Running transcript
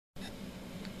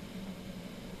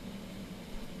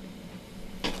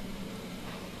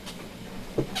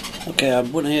Okay, I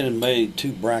went ahead and made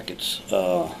two brackets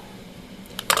to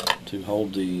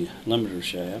hold the limiter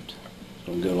shaft. It's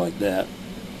going to go like that.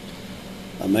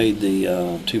 I made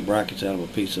the two brackets out of a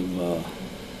piece of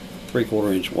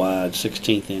 3/4 inch wide,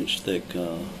 1/16 inch thick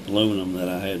aluminum that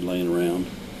I had laying around.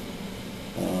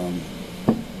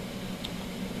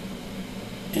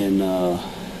 And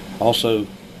also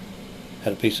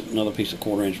had another piece of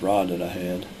 1/4 inch rod that I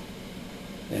had,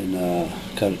 and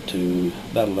cut it to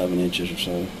about 11 inches or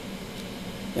so.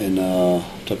 And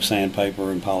took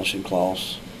sandpaper and polishing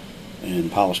cloths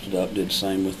and polished it up. Did the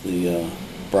same with the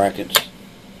brackets.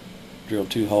 Drilled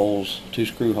two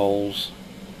screw holes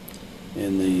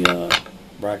in the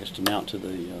brackets to mount to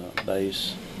the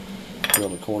base.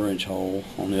 Drilled a 1/4 inch hole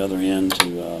on the other end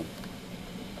to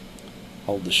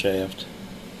hold the shaft.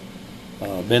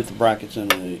 Bent the brackets in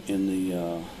the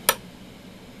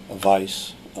a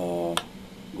vise.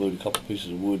 Glued a couple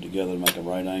pieces of wood together to make a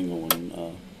right angle,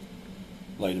 and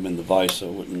laid them in the vise so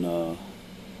it wouldn't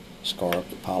scar up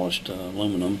the polished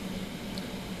aluminum,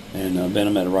 and bent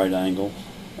them at a right angle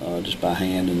just by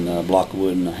hand, and a block of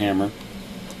wood and a hammer,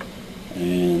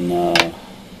 and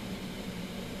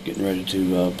getting ready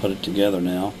to put it together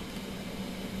now.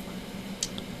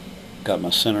 Got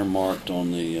my center marked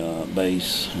on the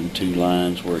base and two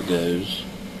lines where it goes.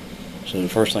 So the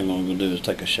first thing I'm going to do is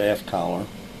take a shaft collar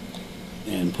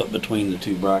and put between the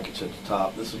two brackets at the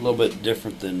top. This is a little bit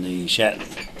different than the Shatton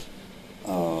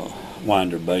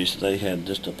winder base. They had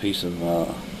just a piece of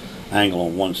angle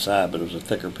on one side, but it was a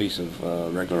thicker piece of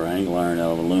regular angle iron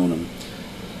out of aluminum.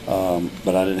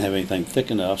 But I didn't have anything thick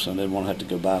enough, so I didn't want to have to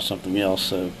go buy something else.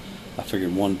 So I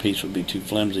figured one piece would be too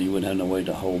flimsy. You wouldn't have no way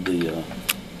to hold the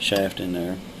shaft in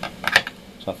there.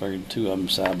 So I figured two of them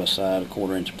side by side, a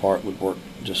 1/4 inch apart, would work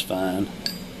just fine.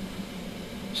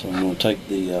 So I'm going to take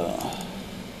the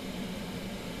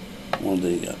one of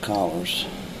the collars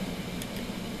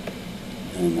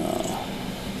and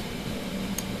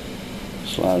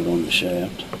slide it on the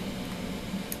shaft.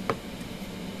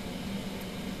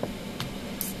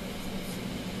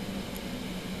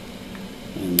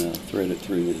 And thread it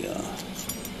through the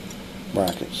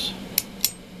brackets.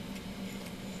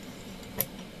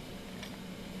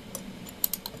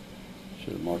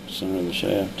 Should have marked the center of the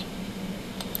shaft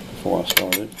before I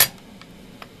started,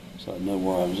 so I'd know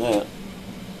where I was at.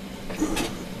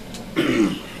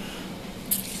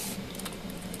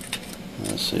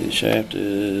 Let's see, the shaft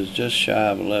is just shy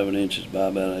of 11 inches by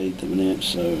about 1/8 of an inch,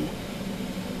 so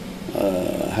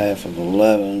half of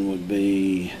 11 would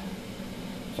be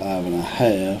 5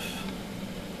 1/2,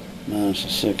 minus the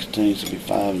 1/16 would be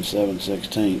 5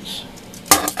 7/16.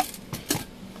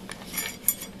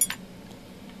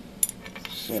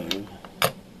 So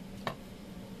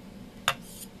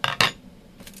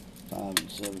 5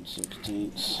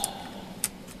 7/16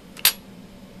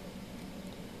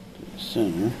 to the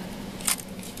center.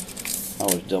 I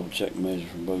always double check and measure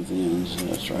from both ends, so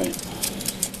that's right.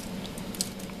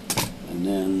 And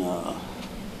then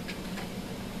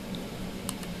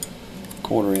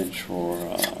 1/4 inch for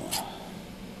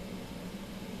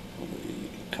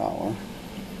the collar.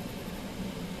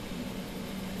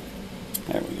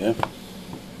 There we go.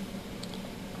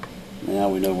 Now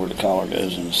we know where the collar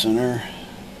goes in the center,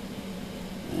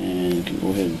 and you can go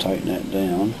ahead and tighten that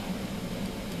down.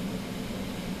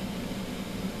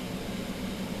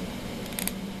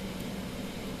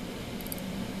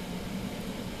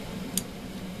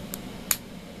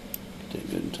 Get that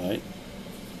good and tight.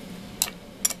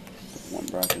 Put one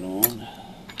bracket on,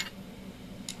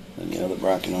 then the other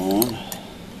bracket on.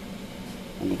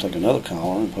 I'm going to take another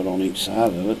collar and put on each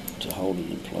side of it to hold it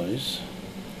in place.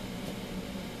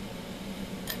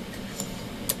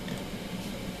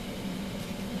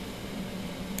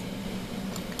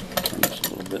 Turn this a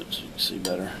little bit so you can see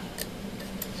better.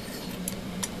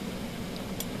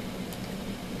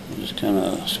 And just kind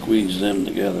of squeeze them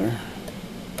together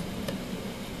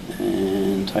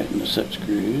and tighten the set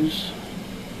screws.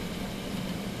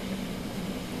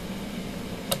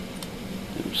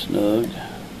 Get them snug.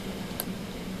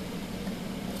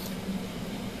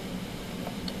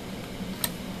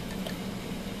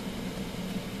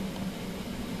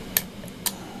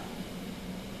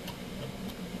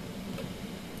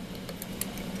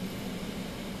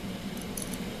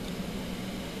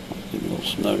 Get a little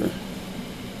snugger.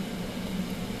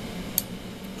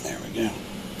 There we go.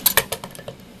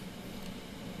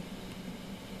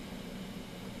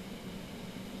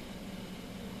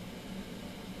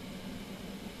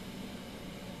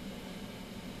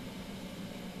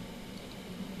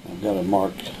 I've got a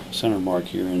center mark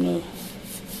here in the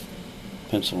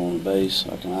pencil on the base,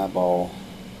 so I can eyeball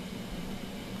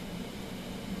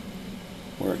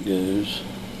where where it goes.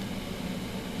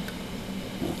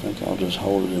 I think I'll just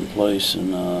hold it in place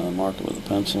and mark it with a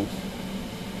pencil.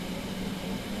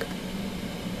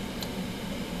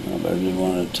 I better do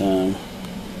one at a time.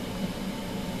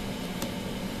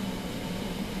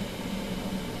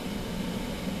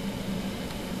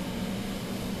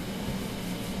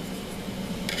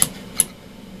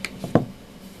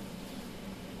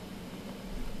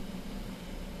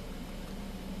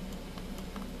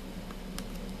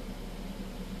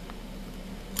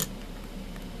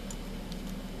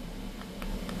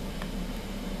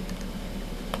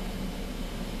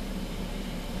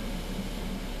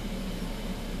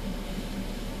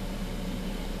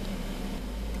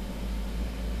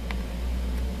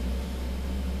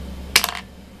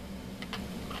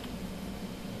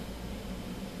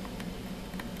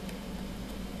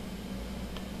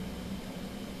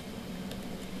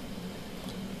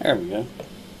 There we go.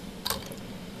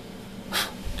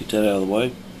 Get that out of the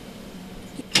way.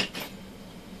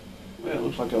 Well, it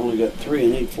looks like I only got 3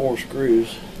 and need 4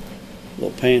 screws.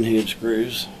 Little pan head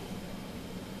screws.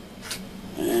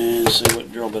 And see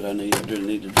what drill bit I need. I do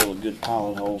need to drill a good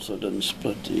pilot hole so it doesn't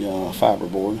split the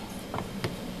fiberboard.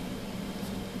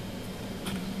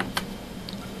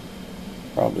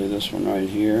 Probably this one right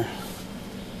here.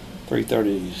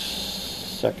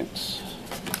 3/32.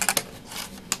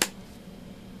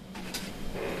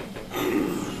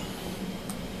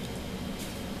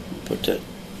 Put that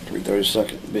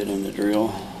 3/32 bit in the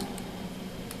drill.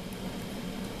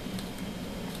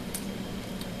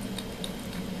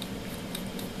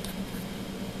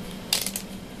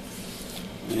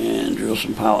 And drill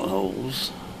some pilot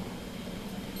holes.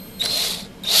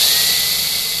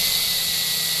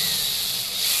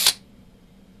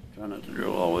 Try not to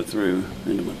drill all the way through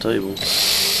into my table.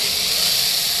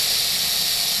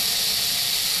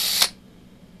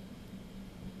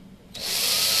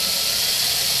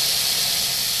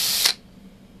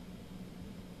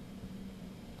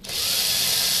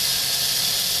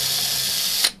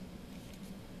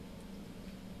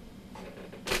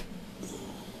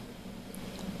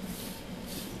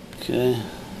 Okay.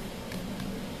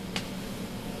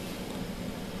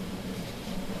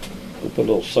 We'll put a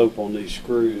little soap on these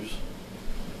screws.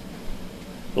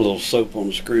 A little soap on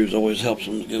the screws always helps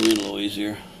them to go in a little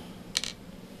easier.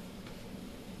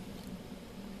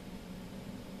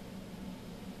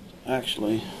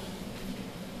 Actually,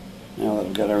 now that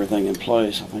I've got everything in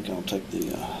place, I think I'll take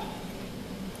the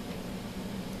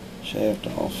shaft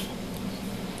off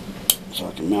so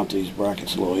I can mount these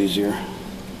brackets a little easier.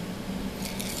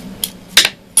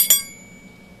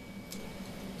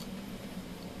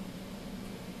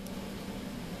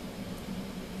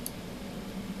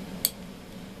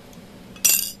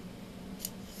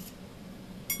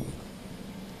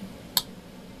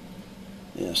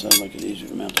 Yes, that'll make it easier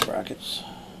to mount the brackets.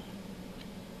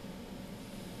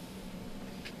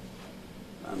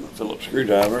 I'm a Phillips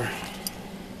screwdriver.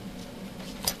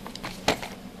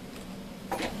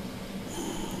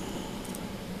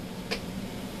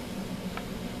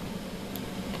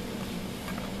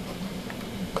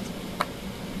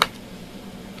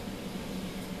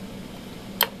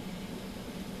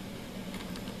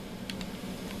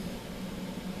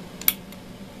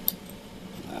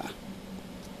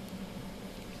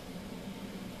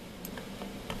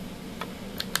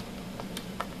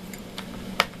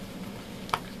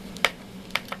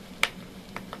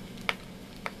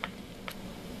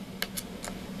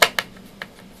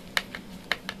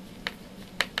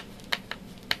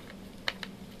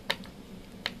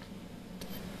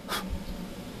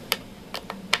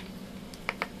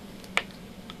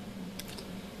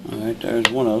 Alright, there's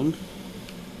one of them.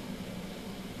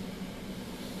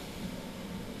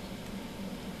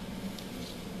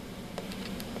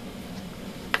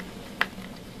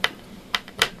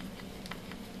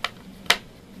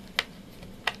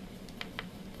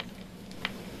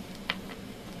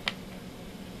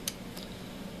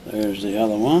 There's the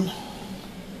other one.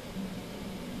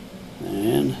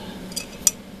 And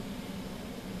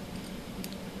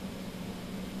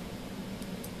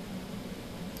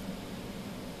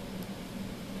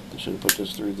I should have put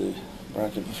this through the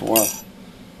bracket before I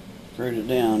screwed it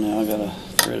down. Now I gotta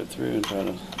thread it through and try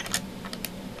to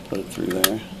put it through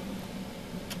there.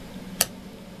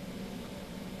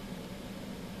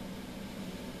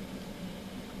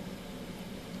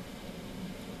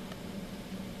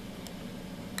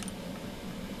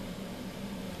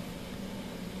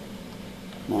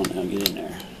 Come on now, get in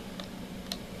there.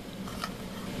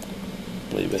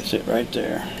 I believe that's it right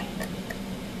there.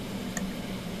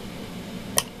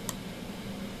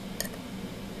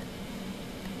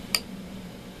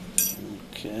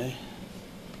 Okay.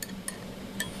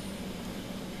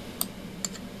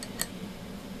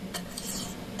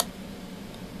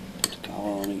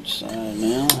 side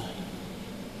now.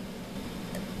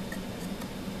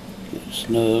 Get it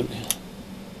snug.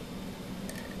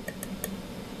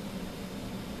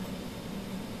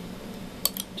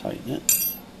 Tighten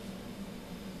it.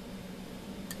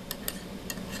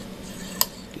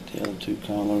 Get the other two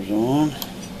collars on.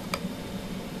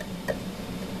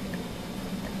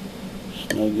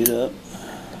 Snug it up.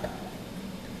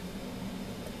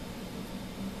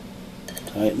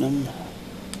 Tighten them.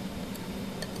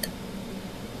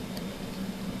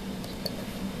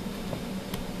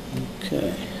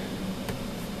 Okay.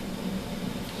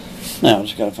 Now I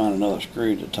just got to find another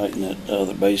screw to tighten that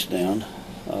other base down.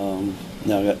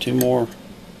 Now I got two more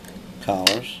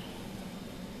collars.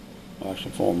 Well,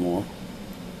 actually 4 more.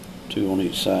 2 on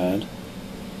each side.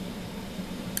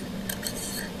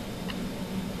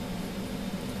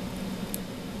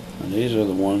 And these are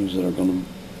the ones that are going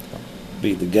to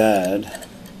be the guide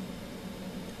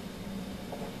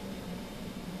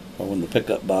for when the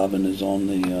pickup bobbin is on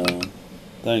the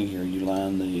thing here. You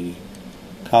line the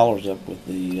collars up with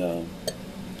the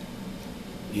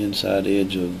inside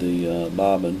edge of the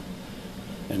bobbin,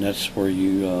 and that's where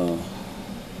you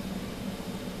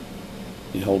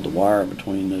hold the wire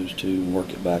between those two and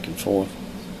work it back and forth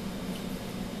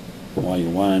while you're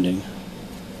winding.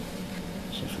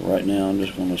 So for right now I'm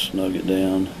just going to snug it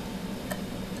down.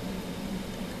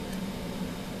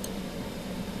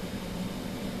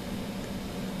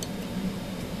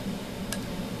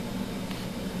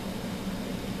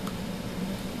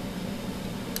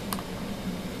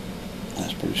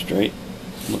 That's pretty straight.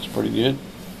 Looks pretty good.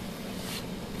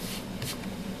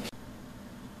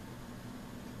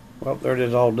 Well, there it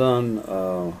is, all done.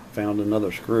 Found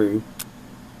another screw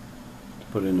to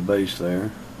put in the base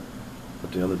there.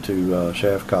 Put the other two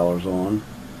shaft collars on.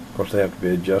 Of course, they have to be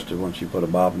adjusted once you put a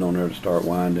bobbin on there to start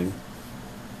winding.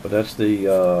 But that's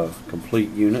the complete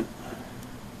unit.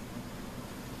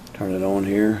 Turn it on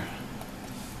here.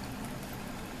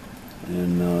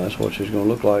 And that's what she's going to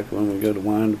look like when we go to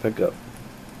wind the pickup.